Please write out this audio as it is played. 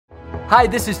Hi,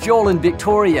 this is Joel and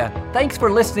Victoria. Thanks for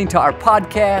listening to our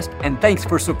podcast, and thanks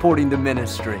for supporting the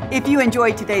ministry. If you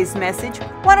enjoyed today's message,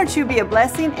 why don't you be a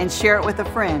blessing and share it with a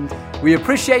friend? We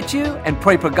appreciate you and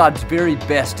pray for God's very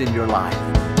best in your life.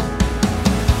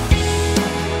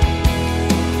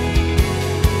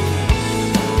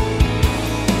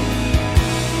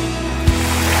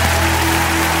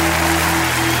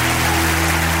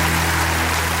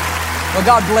 Well,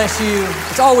 God bless you.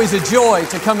 It's always a joy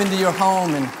to come into your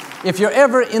home. And if you're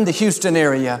ever in the Houston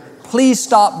area, please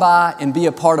stop by and be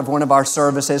a part of one of our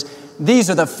services. These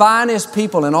are the finest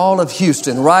people in all of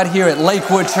Houston, right here at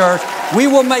Lakewood Church. We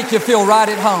will make you feel right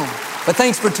at home. But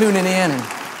thanks for tuning in, and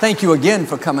thank you again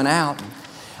for coming out.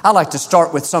 I like to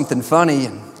start with something funny.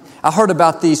 And I heard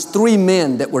about these three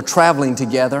men that were traveling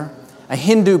together: a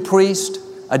Hindu priest,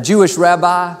 a Jewish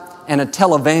rabbi, and a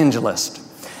televangelist.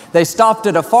 They stopped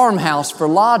at a farmhouse for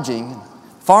lodging.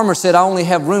 The farmer said, "I only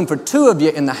have room for two of you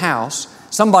in the house.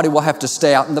 Somebody will have to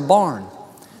stay out in the barn."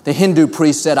 The Hindu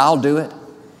priest said, "I'll do it."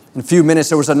 In a few minutes,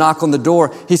 there was a knock on the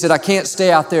door. He said, "I can't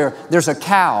stay out there. There's a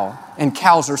cow, and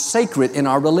cows are sacred in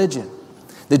our religion."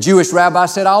 The Jewish rabbi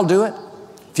said, "I'll do it."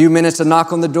 A few minutes, a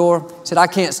knock on the door. He said, "I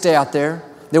can't stay out there.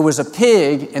 There was a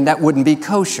pig, and that wouldn't be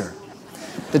kosher."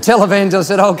 The televangelist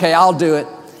said, "Okay, I'll do it."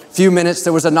 A few minutes,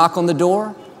 there was a knock on the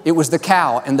door. It was the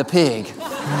cow and the pig.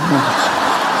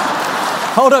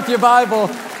 Hold up your Bible.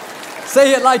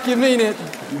 Say it like you mean it.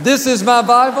 This is my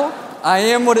Bible. I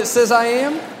am what it says I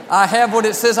am. I have what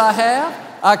it says I have.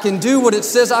 I can do what it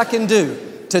says I can do.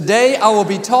 Today I will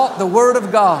be taught the Word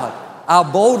of God. I'll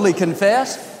boldly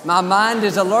confess. My mind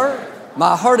is alert.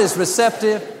 My heart is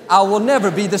receptive. I will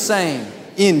never be the same.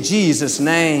 In Jesus'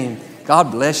 name,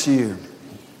 God bless you.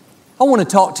 I want to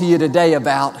talk to you today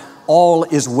about all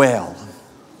is well.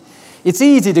 It's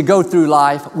easy to go through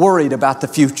life worried about the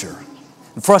future,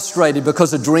 frustrated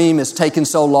because a dream has taken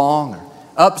so long, or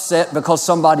upset because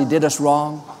somebody did us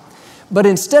wrong. But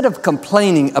instead of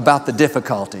complaining about the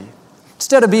difficulty,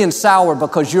 instead of being sour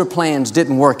because your plans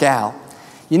didn't work out,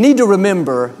 you need to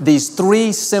remember these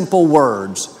three simple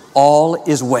words: all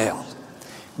is well.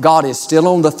 God is still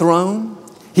on the throne.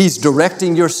 He's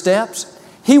directing your steps.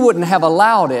 He wouldn't have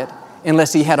allowed it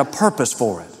unless He had a purpose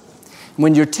for it.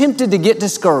 When you're tempted to get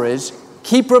discouraged,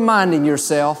 keep reminding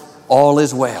yourself, all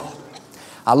is well.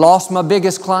 I lost my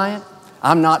biggest client.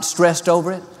 I'm not stressed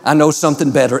over it. I know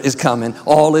something better is coming.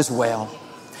 All is well.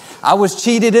 I was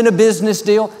cheated in a business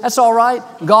deal. That's all right.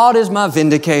 God is my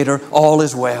vindicator. All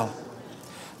is well.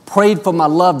 Prayed for my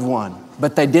loved one,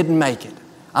 but they didn't make it.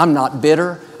 I'm not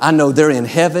bitter. I know they're in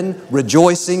heaven,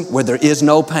 rejoicing where there is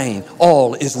no pain.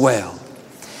 All is well.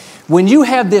 When you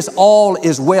have this all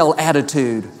is well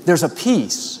attitude, there's a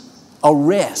peace, a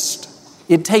rest.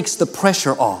 It takes the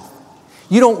pressure off.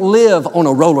 You don't live on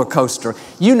a roller coaster.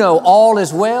 You know all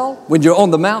is well when you're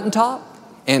on the mountaintop,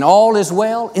 and all is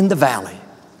well in the valley.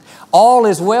 All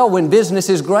is well when business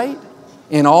is great,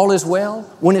 and all is well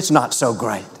when it's not so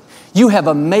great. You have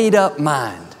a made-up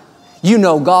mind. You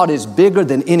know God is bigger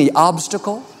than any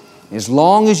obstacle. As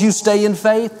long as you stay in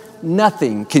faith,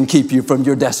 nothing can keep you from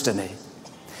your destiny.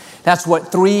 That's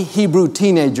what three Hebrew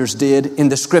teenagers did in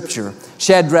the scripture: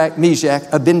 Shadrach, Meshach,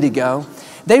 Abednego.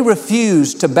 They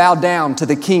refused to bow down to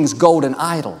the king's golden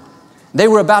idol. They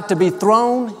were about to be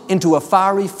thrown into a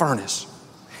fiery furnace.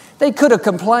 They could have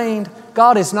complained,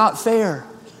 "God is not fair.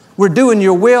 We're doing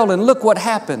your will and look what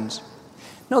happens."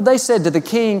 No, they said to the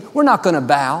king, "We're not going to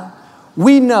bow.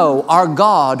 We know our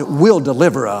God will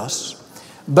deliver us.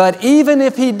 But even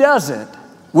if He doesn't,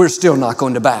 we're still not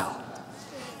going to bow."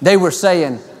 They were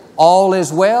saying, all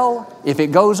is well if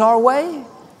it goes our way,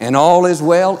 and all is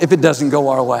well if it doesn't go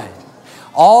our way.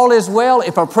 All is well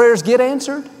if our prayers get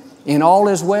answered, and all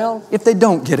is well if they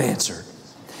don't get answered.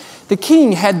 The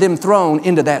king had them thrown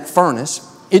into that furnace.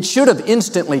 It should have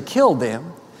instantly killed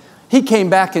them. He came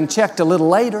back and checked a little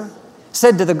later,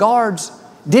 said to the guards,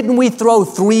 "Didn't we throw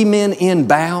three men in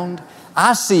bound?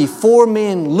 I see four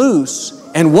men loose,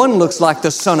 and one looks like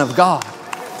the Son of God."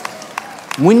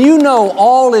 When you know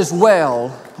all is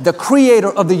well, the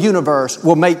Creator of the universe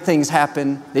will make things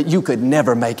happen that you could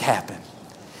never make happen.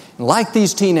 Like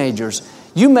these teenagers,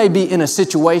 you may be in a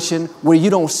situation where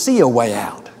you don't see a way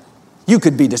out. You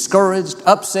could be discouraged,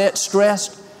 upset,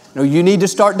 stressed. No, you need to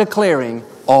start declaring,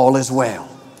 all is well.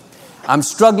 I'm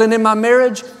struggling in my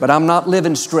marriage, but I'm not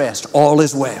living stressed. All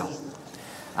is well.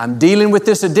 I'm dealing with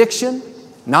this addiction,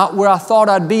 not where I thought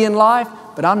I'd be in life,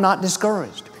 but I'm not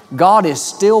discouraged. God is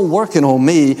still working on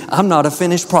me. I'm not a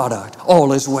finished product.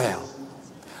 All is well.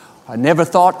 I never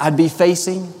thought I'd be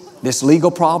facing this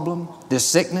legal problem, this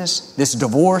sickness, this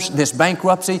divorce, this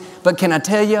bankruptcy. But can I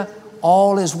tell you,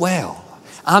 all is well.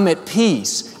 I'm at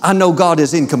peace. I know God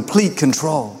is in complete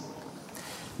control.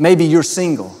 Maybe you're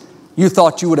single. You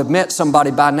thought you would have met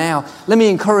somebody by now. Let me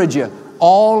encourage you,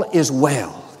 all is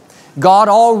well. God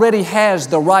already has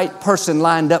the right person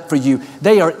lined up for you.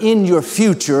 They are in your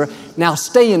future. Now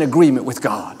stay in agreement with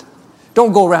God.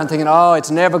 Don't go around thinking, oh,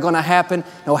 it's never going to happen.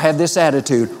 No, have this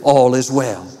attitude, all is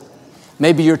well.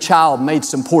 Maybe your child made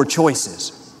some poor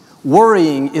choices.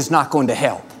 Worrying is not going to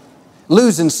help.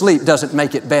 Losing sleep doesn't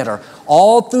make it better.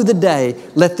 All through the day,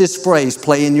 let this phrase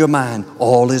play in your mind,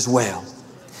 all is well.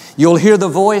 You'll hear the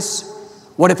voice,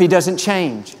 what if he doesn't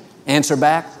change? Answer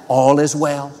back, all is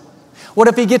well. What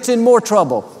if he gets in more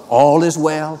trouble? All is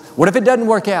well. What if it doesn't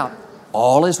work out?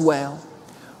 All is well.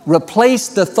 Replace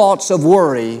the thoughts of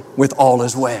worry with all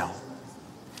is well.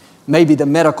 Maybe the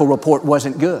medical report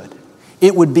wasn't good.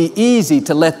 It would be easy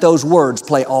to let those words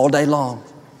play all day long.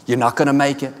 You're not going to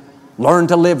make it. Learn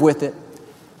to live with it.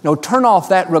 No, turn off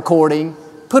that recording.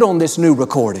 Put on this new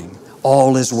recording.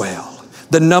 All is well.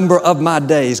 The number of my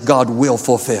days God will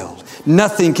fulfill.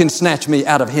 Nothing can snatch me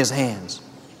out of His hands.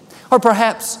 Or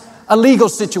perhaps a legal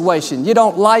situation. You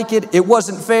don't like it. It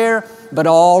wasn't fair, but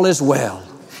all is well.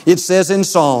 It says in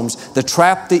Psalms, the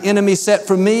trap the enemy set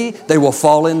for me, they will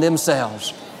fall in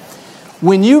themselves.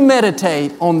 When you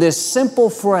meditate on this simple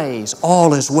phrase,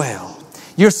 all is well,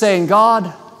 you're saying,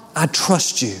 God, I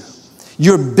trust you.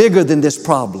 You're bigger than this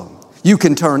problem. You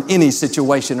can turn any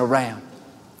situation around.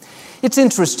 It's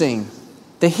interesting.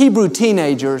 The Hebrew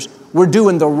teenagers were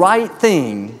doing the right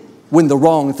thing when the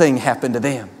wrong thing happened to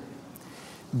them.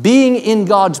 Being in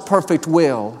God's perfect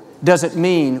will doesn't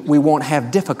mean we won't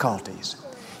have difficulties.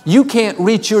 You can't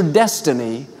reach your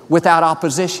destiny without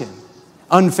opposition,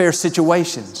 unfair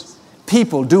situations,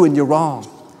 people doing you wrong.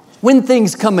 When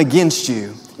things come against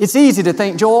you, it's easy to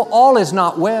think, Joel, all is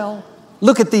not well.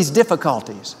 Look at these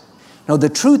difficulties. No, the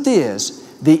truth is,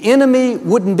 the enemy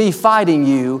wouldn't be fighting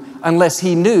you unless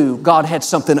he knew God had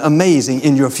something amazing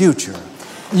in your future.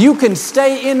 You can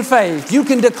stay in faith. You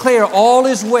can declare all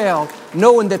is well,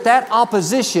 knowing that that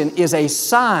opposition is a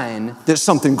sign that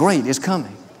something great is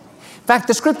coming. In fact,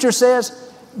 the Scripture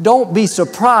says, don't be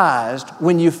surprised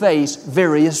when you face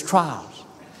various trials.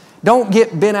 Don't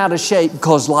get bent out of shape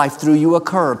because life threw you a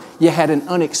curve. You had an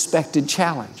unexpected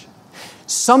challenge.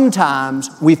 Sometimes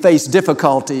we face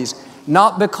difficulties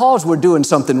not because we're doing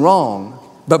something wrong,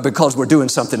 but because we're doing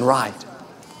something right.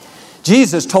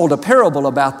 Jesus told a parable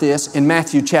about this in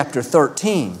Matthew chapter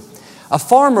 13. A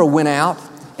farmer went out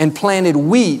and planted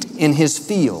wheat in his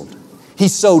field. He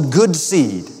sowed good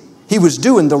seed. He was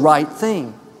doing the right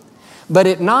thing. But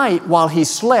at night, while he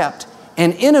slept,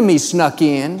 an enemy snuck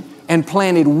in and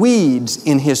planted weeds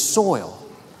in his soil.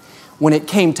 When it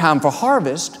came time for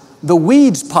harvest, the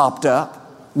weeds popped up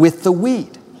with the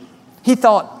wheat. He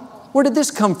thought, where did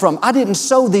this come from? I didn't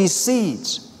sow these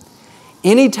seeds.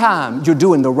 Anytime you're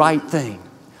doing the right thing,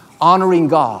 honoring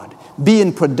God,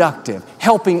 being productive,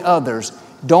 helping others,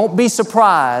 don't be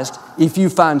surprised if you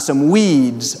find some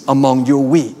weeds among your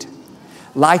wheat.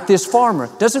 Like this farmer,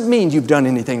 doesn't mean you've done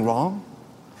anything wrong.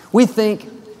 We think,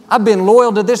 I've been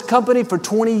loyal to this company for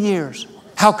 20 years.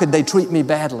 How could they treat me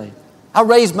badly? I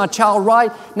raised my child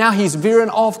right. Now he's veering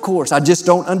off course. I just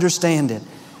don't understand it.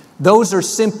 Those are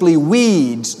simply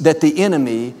weeds that the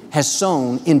enemy has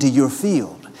sown into your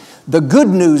field. The good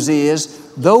news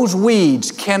is those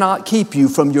weeds cannot keep you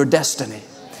from your destiny.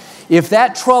 If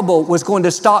that trouble was going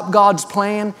to stop God's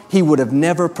plan, He would have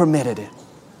never permitted it.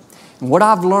 And what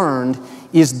I've learned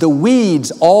is the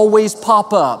weeds always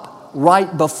pop up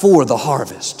right before the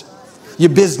harvest.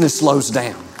 Your business slows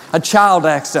down. A child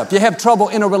acts up. You have trouble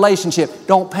in a relationship.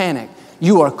 Don't panic.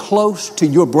 You are close to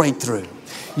your breakthrough.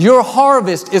 Your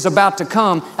harvest is about to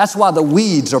come. That's why the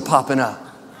weeds are popping up.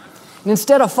 And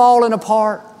instead of falling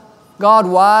apart, God,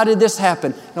 why did this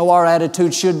happen? No, our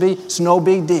attitude should be, it's no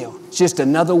big deal. It's just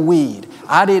another weed.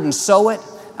 I didn't sow it.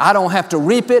 I don't have to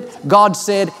reap it. God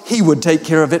said He would take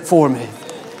care of it for me.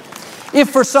 If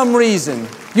for some reason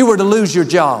you were to lose your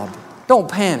job,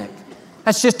 don't panic.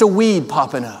 That's just a weed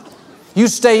popping up. You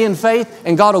stay in faith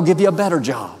and God will give you a better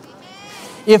job.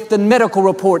 If the medical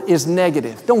report is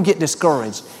negative, don't get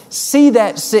discouraged. See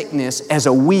that sickness as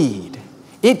a weed.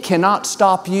 It cannot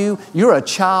stop you. You're a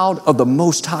child of the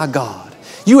Most High God.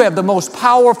 You have the most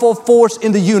powerful force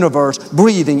in the universe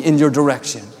breathing in your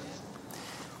direction.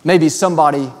 Maybe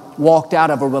somebody walked out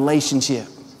of a relationship,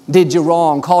 did you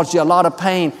wrong, caused you a lot of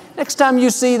pain. Next time you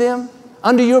see them,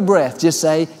 under your breath, just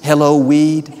say, hello,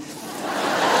 weed.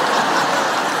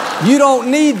 You don't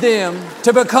need them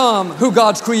to become who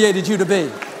God's created you to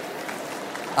be.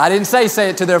 I didn't say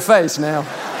it to their face now.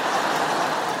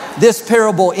 This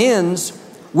parable ends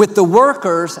with the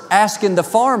workers asking the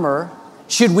farmer,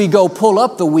 Should we go pull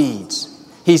up the weeds?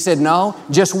 He said, no,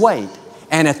 just wait.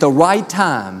 And at the right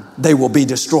time, they will be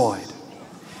destroyed.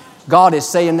 God is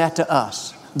saying that to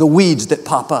us. The weeds that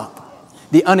pop up,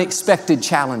 the unexpected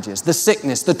challenges, the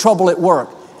sickness, the trouble at work.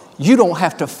 You don't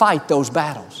have to fight those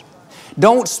battles.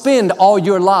 Don't spend all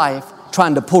your life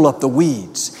trying to pull up the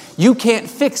weeds. You can't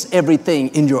fix everything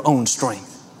in your own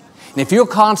strength. And if you're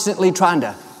constantly trying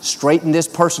to straighten this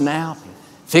person out,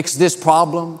 fix this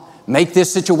problem, make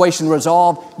this situation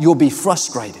resolved, you'll be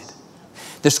frustrated.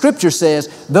 The Scripture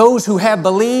says, those who have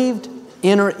believed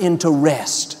enter into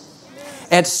rest.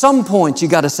 At some point, you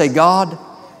got to say, God,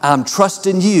 I'm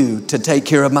trusting you to take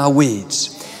care of my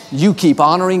weeds. You keep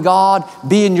honoring God,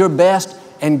 being your best,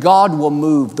 and God will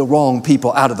move the wrong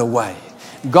people out of the way.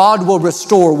 God will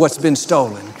restore what's been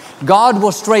stolen. God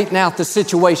will straighten out the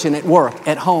situation at work,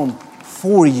 at home,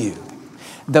 for you.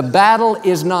 The battle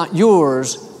is not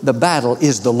yours. The battle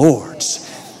is the Lord's.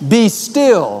 Be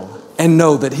still and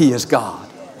know that He is God.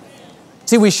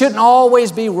 See, we shouldn't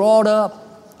always be wrought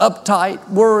up, uptight,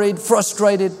 worried,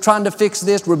 frustrated, trying to fix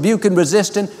this, rebuking,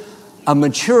 resisting. A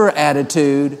mature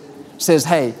attitude says,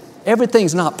 hey,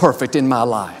 everything's not perfect in my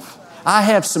life. I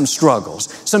have some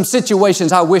struggles, some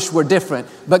situations I wish were different.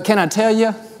 But can I tell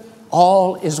you,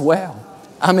 all is well.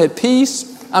 I'm at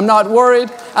peace. I'm not worried.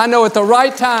 I know at the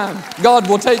right time, God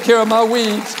will take care of my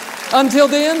weeds. Until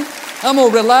then, I'm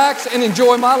going to relax and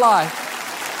enjoy my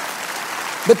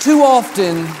life. But too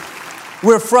often,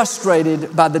 we're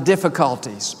frustrated by the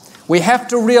difficulties. We have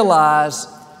to realize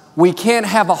we can't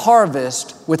have a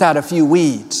harvest without a few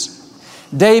weeds.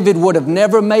 David would have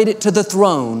never made it to the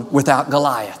throne without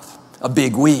Goliath, a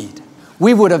big weed.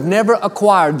 We would have never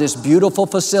acquired this beautiful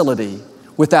facility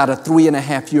without a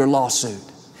 3.5-year lawsuit.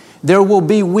 There will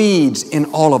be weeds in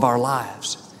all of our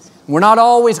lives. We're not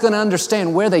always going to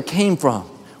understand where they came from,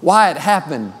 why it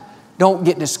happened. Don't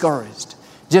get discouraged.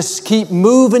 Just keep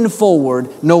moving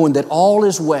forward, knowing that all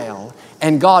is well,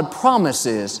 and God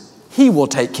promises He will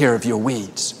take care of your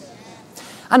weeds.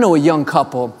 I know a young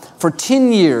couple, for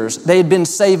 10 years, they had been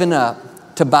saving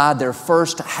up to buy their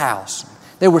first house.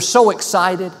 They were so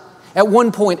excited. At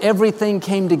one point, everything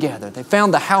came together. They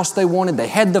found the house they wanted. They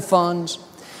had the funds.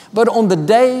 But on the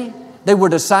day they were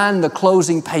to sign the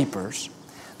closing papers,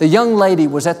 the young lady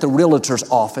was at the realtor's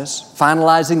office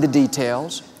finalizing the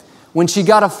details when she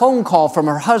got a phone call from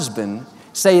her husband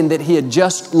saying that he had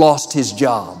just lost his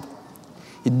job.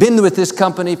 He'd been with this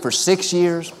company for 6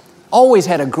 years, always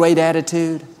had a great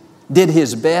attitude, did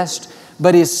his best,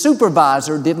 but his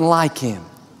supervisor didn't like him.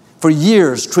 For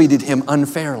years treated him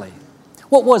unfairly.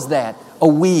 What was that? A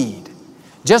weed.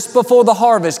 Just before the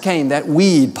harvest came, that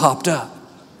weed popped up.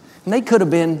 And they could have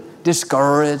been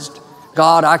discouraged.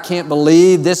 God, I can't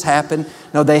believe this happened.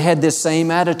 No, they had this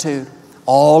same attitude.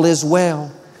 All is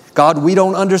well. God, we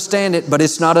don't understand it, but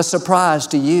it's not a surprise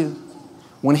to you.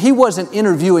 When he wasn't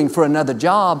interviewing for another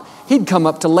job, he'd come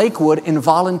up to Lakewood and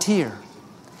volunteer.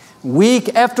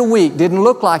 Week after week, didn't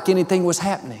look like anything was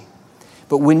happening.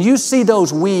 But when you see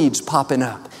those weeds popping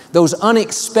up, those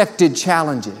unexpected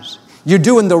challenges, you're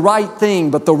doing the right thing,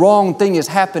 but the wrong thing is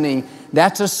happening,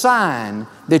 that's a sign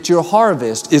that your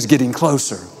harvest is getting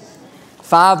closer.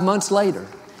 5 months later,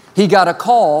 he got a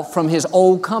call from his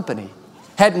old company.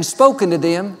 Hadn't spoken to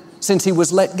them since he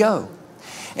was let go.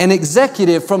 An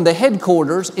executive from the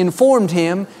headquarters informed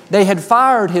him they had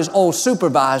fired his old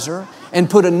supervisor and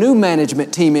put a new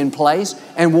management team in place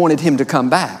and wanted him to come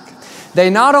back. They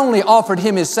not only offered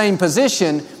him his same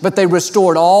position, but they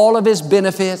restored all of his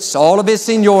benefits, all of his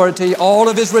seniority, all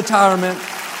of his retirement.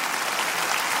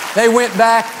 They went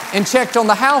back and checked on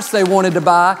the house they wanted to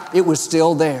buy. It was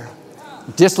still there,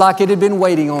 just like it had been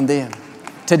waiting on them.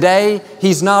 Today,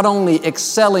 he's not only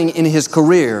excelling in his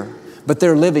career, but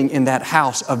they're living in that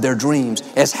house of their dreams,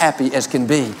 as happy as can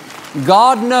be.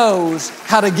 God knows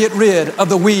how to get rid of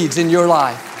the weeds in your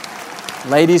life.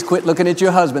 Ladies, quit looking at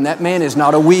your husband. That man is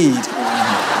not a weed.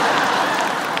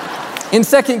 In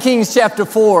 2 Kings chapter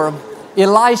 4,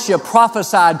 Elisha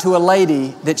prophesied to a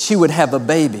lady that she would have a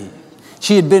baby.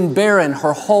 She had been barren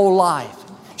her whole life.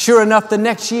 Sure enough, the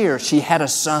next year, she had a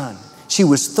son. She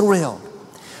was thrilled.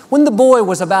 When the boy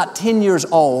was about 10 years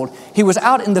old, he was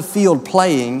out in the field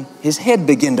playing. His head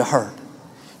began to hurt.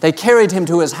 They carried him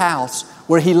to his house,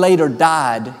 where he later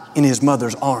died in his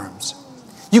mother's arms.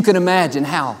 You can imagine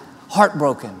how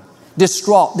heartbroken,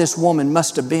 distraught this woman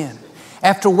must have been.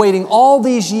 After waiting all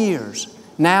these years,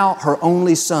 now her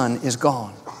only son is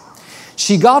gone.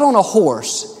 She got on a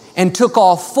horse and took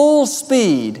off full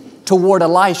speed toward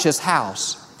Elisha's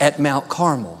house at Mount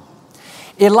Carmel.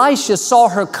 Elisha saw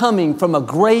her coming from a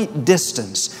great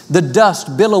distance, the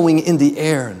dust billowing in the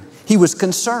air. He was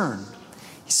concerned.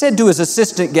 He said to his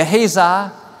assistant Gehazi,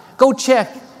 go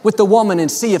check with the woman and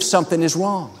see if something is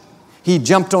wrong. He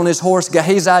jumped on his horse,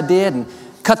 Gehazi did, and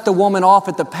cut the woman off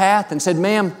at the path and said,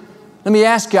 ma'am, let me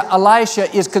ask you, Elisha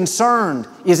is concerned.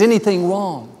 Is anything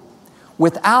wrong?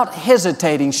 Without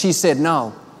hesitating, she said,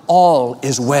 no, all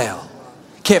is well.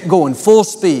 Kept going full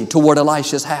speed toward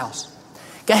Elisha's house.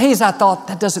 Gehazi thought,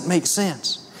 that doesn't make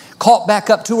sense. Caught back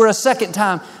up to her a second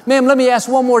time. Ma'am, let me ask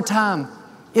one more time.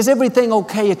 Is everything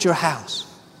okay at your house?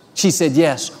 She said,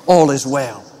 yes, all is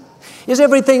well. Is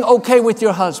everything okay with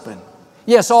your husband?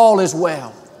 Yes, all is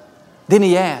well. Then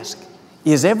he asked,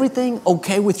 is everything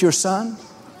okay with your son?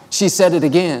 She said it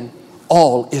again,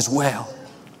 all is well.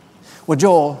 Well,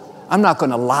 Joel, I'm not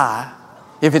going to lie.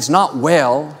 If it's not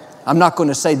well, I'm not going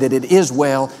to say that it is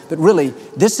well, but really,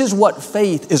 this is what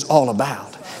faith is all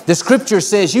about. The scripture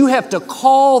says you have to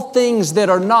call things that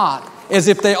are not as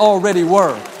if they already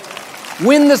were.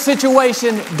 When the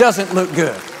situation doesn't look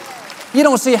good, you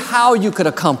don't see how you could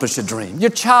accomplish a dream.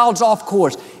 Your child's off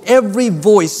course. Every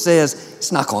voice says,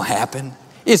 it's not going to happen.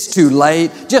 It's too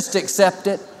late. Just accept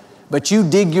it. But you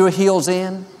dig your heels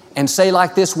in and say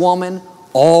like this woman,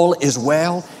 all is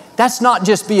well. That's not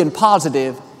just being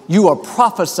positive. You are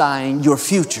prophesying your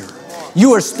future.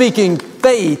 You are speaking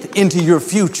faith into your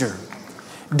future.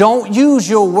 Don't use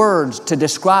your words to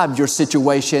describe your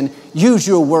situation. Use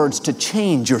your words to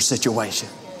change your situation.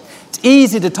 It's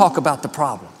easy to talk about the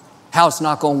problem, how it's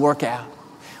not going to work out.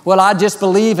 Well, I just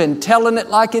believe in telling it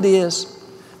like it is.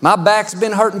 My back's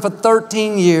been hurting for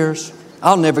 13 years.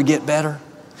 I'll never get better.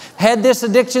 Had this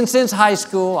addiction since high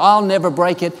school. I'll never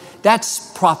break it.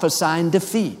 That's prophesying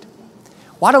defeat.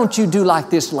 Why don't you do like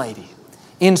this lady?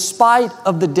 In spite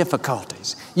of the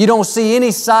difficulties, you don't see any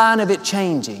sign of it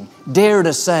changing. Dare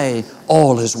to say,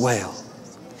 all is well.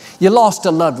 You lost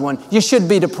a loved one. You should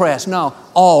be depressed. No,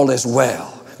 all is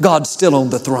well. God's still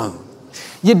on the throne.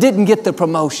 You didn't get the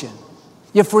promotion.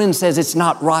 Your friend says it's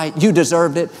not right. You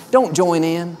deserved it. Don't join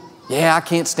in. Yeah, I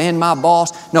can't stand my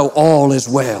boss. No, all is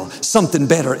well. Something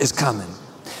better is coming.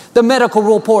 The medical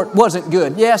report wasn't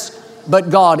good. Yes, but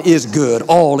God is good.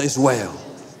 All is well.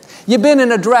 You've been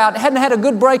in a drought, hadn't had a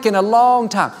good break in a long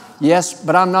time. Yes,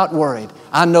 but I'm not worried.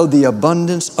 I know the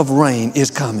abundance of rain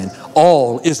is coming.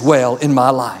 All is well in my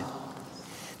life.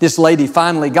 This lady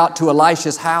finally got to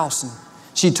Elisha's house and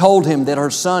she told him that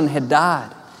her son had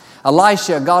died.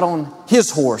 Elisha got on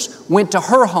his horse, went to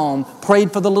her home,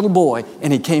 prayed for the little boy,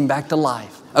 and he came back to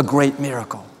life. A great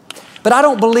miracle. But I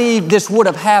don't believe this would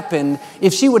have happened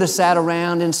if she would have sat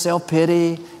around in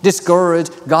self-pity,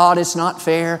 discouraged. God, it's not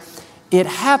fair. It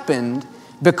happened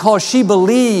because she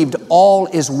believed all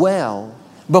is well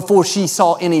before she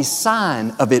saw any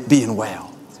sign of it being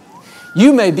well.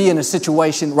 You may be in a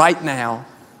situation right now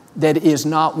that is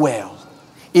not well.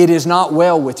 It is not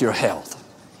well with your health.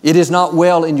 It is not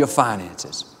well in your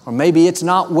finances. Or maybe it's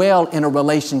not well in a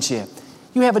relationship.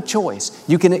 You have a choice.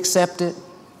 You can accept it,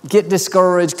 get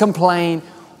discouraged, complain,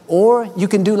 or you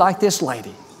can do like this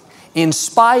lady. In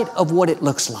spite of what it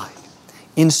looks like,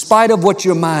 in spite of what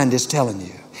your mind is telling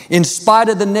you, in spite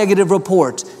of the negative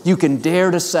reports, you can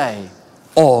dare to say,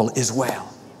 all is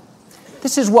well.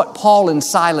 This is what Paul and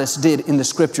Silas did in the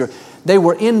scripture. They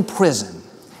were in prison.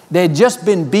 They had just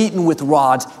been beaten with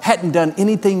rods, hadn't done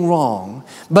anything wrong,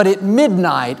 but at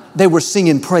midnight, they were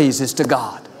singing praises to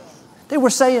God. They were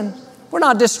saying, we're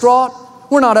not distraught,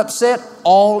 we're not upset,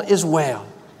 all is well.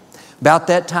 About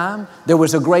that time, there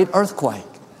was a great earthquake.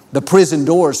 The prison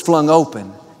doors flung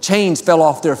open. Chains fell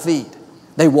off their feet.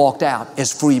 They walked out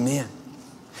as free men.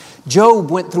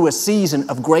 Job went through a season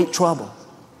of great trouble.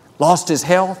 Lost his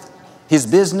health, his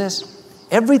business.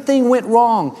 Everything went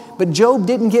wrong, but Job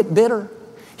didn't get bitter.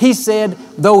 He said,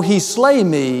 though he slay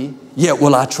me, yet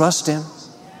will I trust him.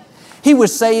 He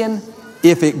was saying,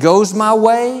 if it goes my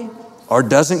way or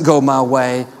doesn't go my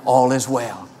way, all is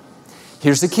well.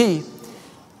 Here's the key.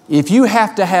 If you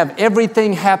have to have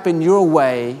everything happen your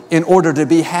way in order to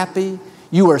be happy,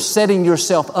 you are setting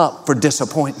yourself up for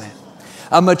disappointment.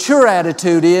 A mature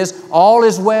attitude is, all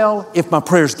is well if my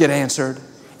prayers get answered,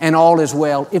 and all is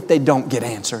well if they don't get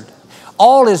answered.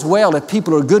 All is well if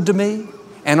people are good to me,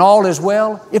 and all is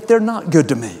well if they're not good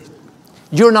to me.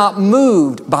 You're not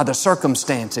moved by the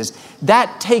circumstances.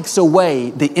 That takes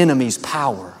away the enemy's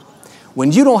power.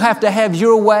 When you don't have to have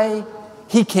your way,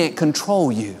 he can't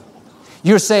control you.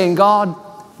 You're saying, God,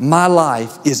 my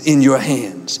life is in your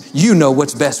hands. You know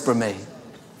what's best for me.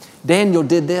 Daniel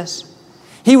did this.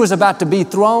 He was about to be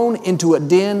thrown into a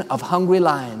den of hungry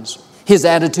lions. His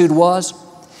attitude was,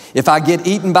 if I get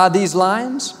eaten by these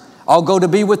lions, I'll go to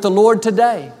be with the Lord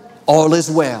today. All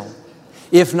is well.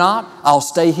 If not, I'll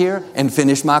stay here and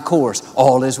finish my course.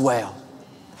 All is well.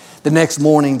 The next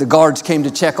morning, the guards came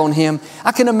to check on him.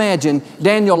 I can imagine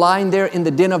Daniel lying there in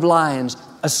the den of lions,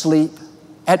 asleep,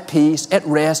 at peace, at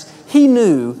rest. He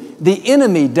knew the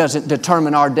enemy doesn't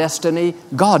determine our destiny.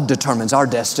 God determines our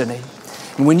destiny.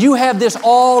 And when you have this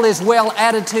all is well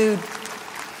attitude,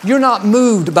 you're not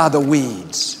moved by the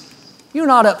weeds. You're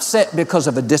not upset because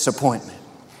of a disappointment.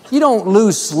 You don't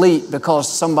lose sleep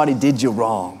because somebody did you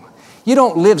wrong. You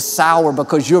don't live sour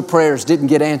because your prayers didn't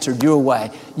get answered your way.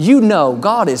 You know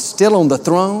God is still on the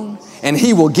throne and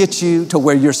He will get you to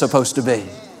where you're supposed to be.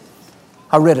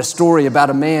 I read a story about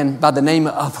a man by the name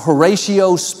of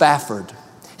Horatio Spafford.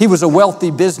 He was a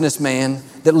wealthy businessman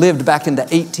that lived back in the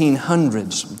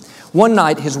 1800s. One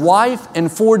night, his wife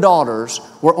and 4 daughters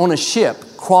were on a ship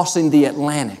crossing the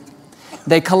Atlantic.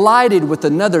 They collided with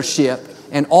another ship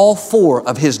and all 4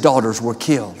 of his daughters were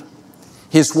killed.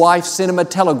 His wife sent him a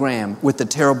telegram with the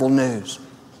terrible news.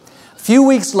 A few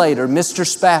weeks later, Mr.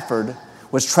 Spafford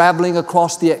was traveling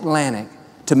across the Atlantic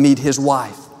to meet his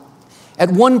wife.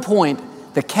 At one point,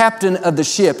 the captain of the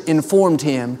ship informed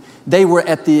him they were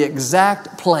at the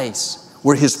exact place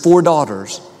where his 4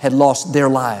 daughters had lost their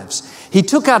lives. He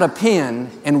took out a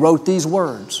pen and wrote these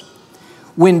words: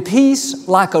 "When peace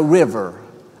like a river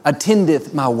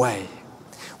attendeth my way,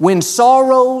 when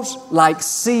sorrows like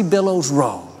sea billows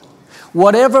roll,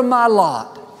 whatever my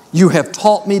lot, you have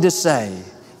taught me to say,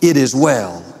 it is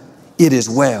well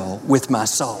with my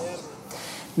soul."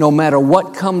 No matter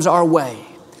what comes our way,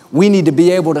 we need to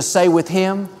be able to say with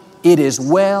him, it is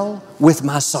well with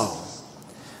my soul.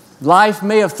 Life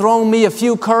may have thrown me a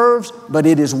few curves, but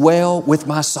it is well with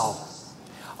my soul.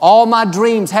 All my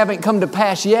dreams haven't come to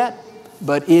pass yet,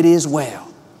 but it is well.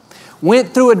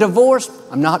 Went through a divorce,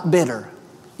 I'm not bitter.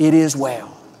 It is well.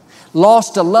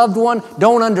 Lost a loved one,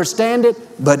 don't understand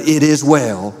it, but it is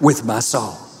well with my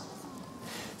soul.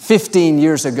 15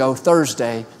 years ago,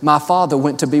 Thursday, my father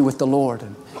went to be with the Lord.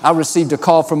 And I received a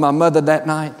call from my mother that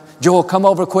night. "Joel, come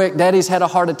over quick. Daddy's had a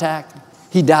heart attack."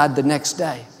 He died the next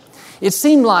day. It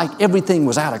seemed like everything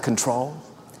was out of control.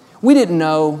 We didn't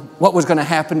know what was going to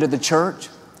happen to the church.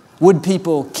 Would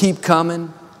people keep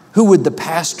coming? Who would the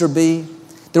pastor be?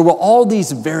 There were all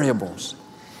these variables.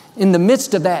 In the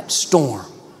midst of that storm,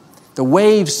 the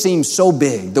waves seemed so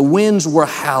big. The winds were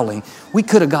howling. We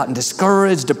could have gotten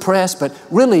discouraged, depressed, but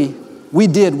really, we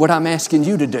did what I'm asking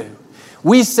you to do.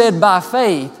 We said by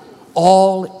faith,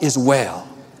 all is well.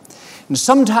 And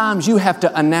sometimes you have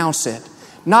to announce it,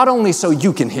 not only so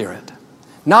you can hear it,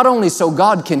 not only so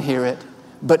God can hear it,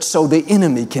 but so the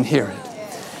enemy can hear it.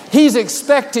 He's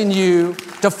expecting you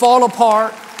to fall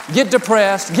apart, get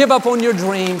depressed, give up on your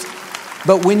dreams.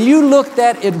 But when you look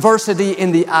that adversity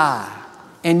in the eye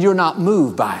and you're not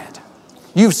moved by it,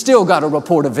 you've still got a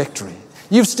report of victory.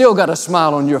 You've still got a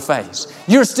smile on your face.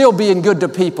 You're still being good to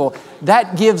people.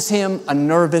 That gives him a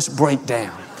nervous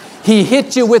breakdown. He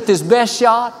hit you with his best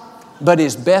shot, but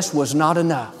his best was not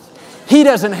enough. He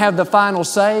doesn't have the final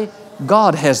say.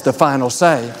 God has the final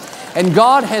say. And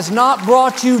God has not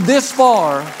brought you this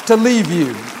far to leave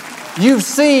you. You've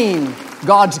seen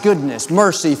God's goodness,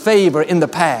 mercy, favor in the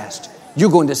past.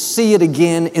 You're going to see it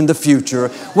again in the future.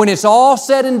 When it's all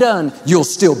said and done, you'll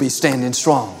still be standing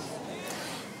strong.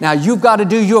 Now, you've got to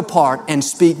do your part and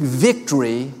speak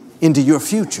victory into your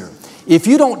future. If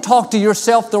you don't talk to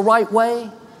yourself the right way,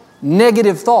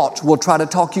 negative thoughts will try to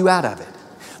talk you out of it.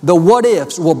 The what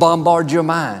ifs will bombard your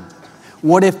mind.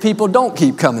 What if people don't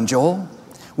keep coming, Joel?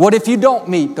 What if you don't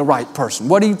meet the right person?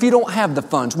 What if you don't have the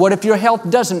funds? What if your health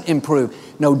doesn't improve?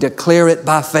 No, declare it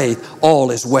by faith.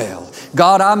 All is well.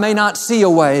 God, I may not see a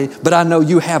way, but I know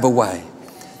you have a way.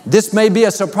 This may be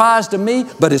a surprise to me,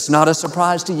 but it's not a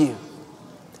surprise to you.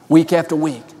 Week after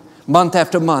week, month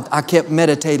after month, I kept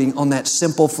meditating on that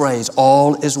simple phrase,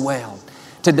 all is well.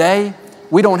 Today,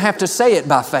 we don't have to say it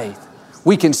by faith.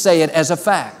 We can say it as a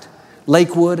fact.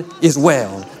 Lakewood is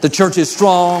well. The church is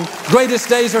strong. Greatest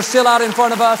days are still out in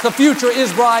front of us. The future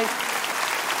is bright.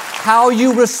 How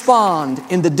you respond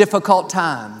in the difficult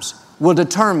times will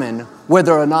determine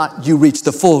whether or not you reach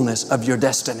the fullness of your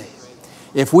destiny.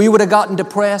 If we would have gotten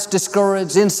depressed,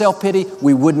 discouraged, in self-pity,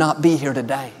 we would not be here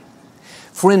today.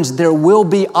 Friends, there will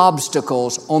be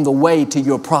obstacles on the way to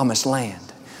your promised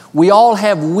land. We all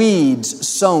have weeds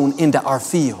sown into our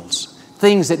fields,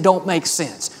 things that don't make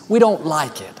sense. We don't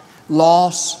like it.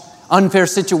 Loss, unfair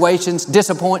situations,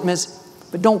 disappointments,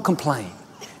 but don't complain.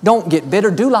 Don't get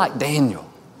bitter. Do like Daniel.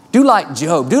 Do like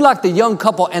Job. Do like the young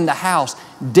couple in the house.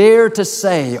 Dare to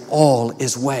say all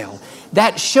is well.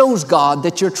 That shows God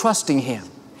that you're trusting Him.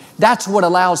 That's what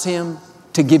allows Him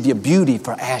to give you beauty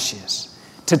for ashes,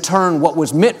 to turn what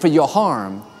was meant for your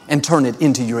harm and turn it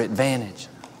into your advantage.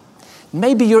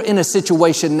 Maybe you're in a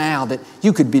situation now that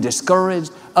you could be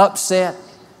discouraged, upset.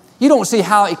 You don't see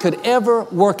how it could ever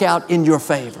work out in your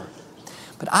favor.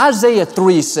 But Isaiah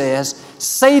 3 says,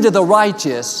 say to the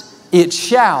righteous, it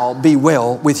shall be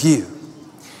well with you.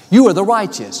 You are the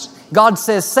righteous. God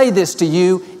says, say this to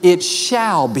you, it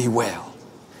shall be well.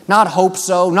 Not hope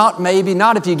so, not maybe,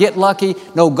 not if you get lucky.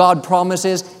 No, God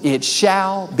promises, it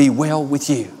shall be well with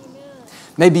you.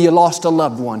 Maybe you lost a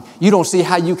loved one. You don't see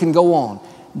how you can go on.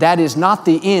 That is not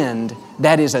the end.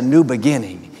 That is a new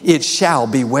beginning. It shall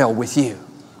be well with you.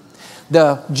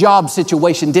 The job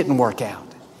situation didn't work out.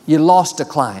 You lost a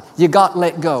client. You got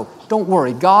let go. Don't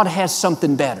worry. God has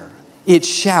something better. It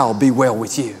shall be well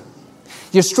with you.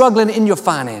 You're struggling in your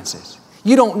finances.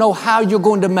 You don't know how you're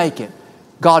going to make it.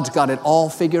 God's got it all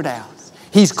figured out.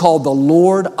 He's called the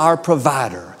Lord our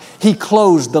provider. He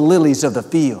clothes the lilies of the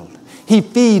field. He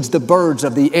feeds the birds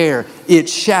of the air. It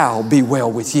shall be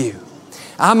well with you.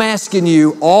 I'm asking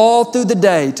you all through the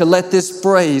day to let this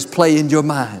phrase play in your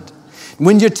mind.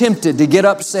 When you're tempted to get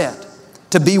upset,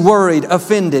 to be worried,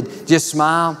 offended, just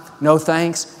smile. No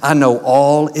thanks. I know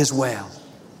all is well.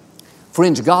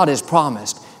 Friends, God has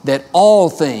promised that all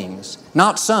things,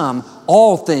 not some,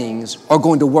 all things are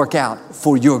going to work out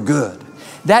for your good.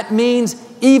 That means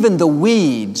even the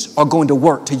weeds are going to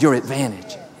work to your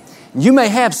advantage. You may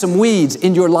have some weeds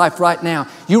in your life right now.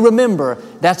 You remember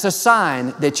that's a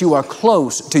sign that you are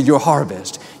close to your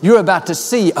harvest. You're about to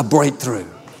see a breakthrough,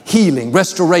 healing,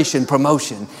 restoration,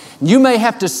 promotion. You may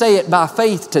have to say it by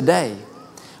faith today,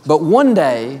 but one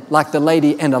day, like the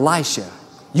lady and Elisha,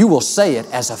 you will say it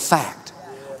as a fact.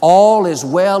 All is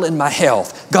well in my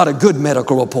health. Got a good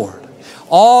medical report.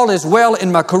 All is well in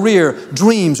my career.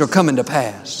 Dreams are coming to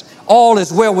pass. All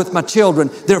is well with my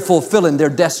children. They're fulfilling their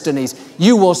destinies.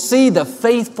 You will see the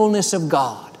faithfulness of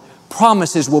God.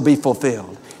 Promises will be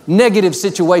fulfilled. Negative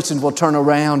situations will turn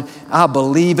around. I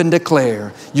believe and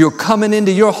declare you're coming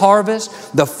into your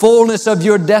harvest, the fullness of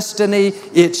your destiny.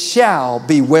 It shall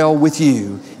be well with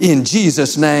you. In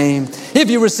Jesus' name.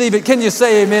 If you receive it, can you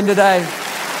say amen today?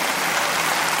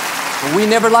 We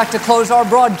never like to close our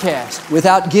broadcast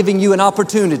without giving you an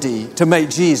opportunity to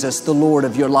make Jesus the Lord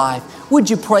of your life. Would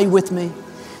you pray with me?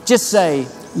 Just say,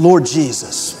 Lord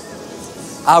Jesus,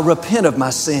 I repent of my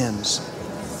sins.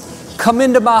 Come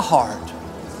into my heart.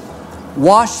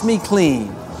 Wash me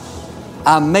clean.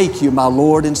 I make you my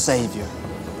Lord and Savior.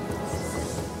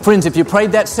 Friends, if you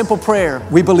prayed that simple prayer,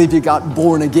 we believe you got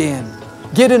born again.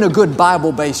 Get in a good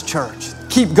Bible-based church.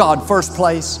 Keep God first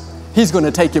place. He's going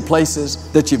to take you places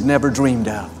that you've never dreamed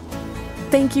of.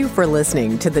 Thank you for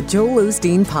listening to the Joel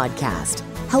Osteen Podcast.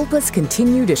 Help us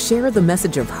continue to share the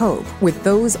message of hope with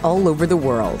those all over the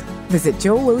world. Visit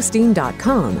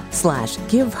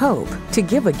joelosteen.com/give hope to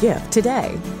give a gift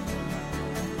today.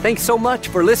 Thanks so much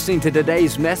for listening to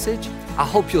today's message. I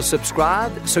hope you'll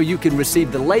subscribe so you can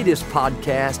receive the latest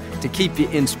podcast to keep you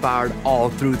inspired all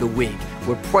through the week.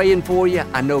 We're praying for you.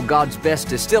 I know God's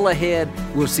best is still ahead.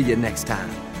 We'll see you next time.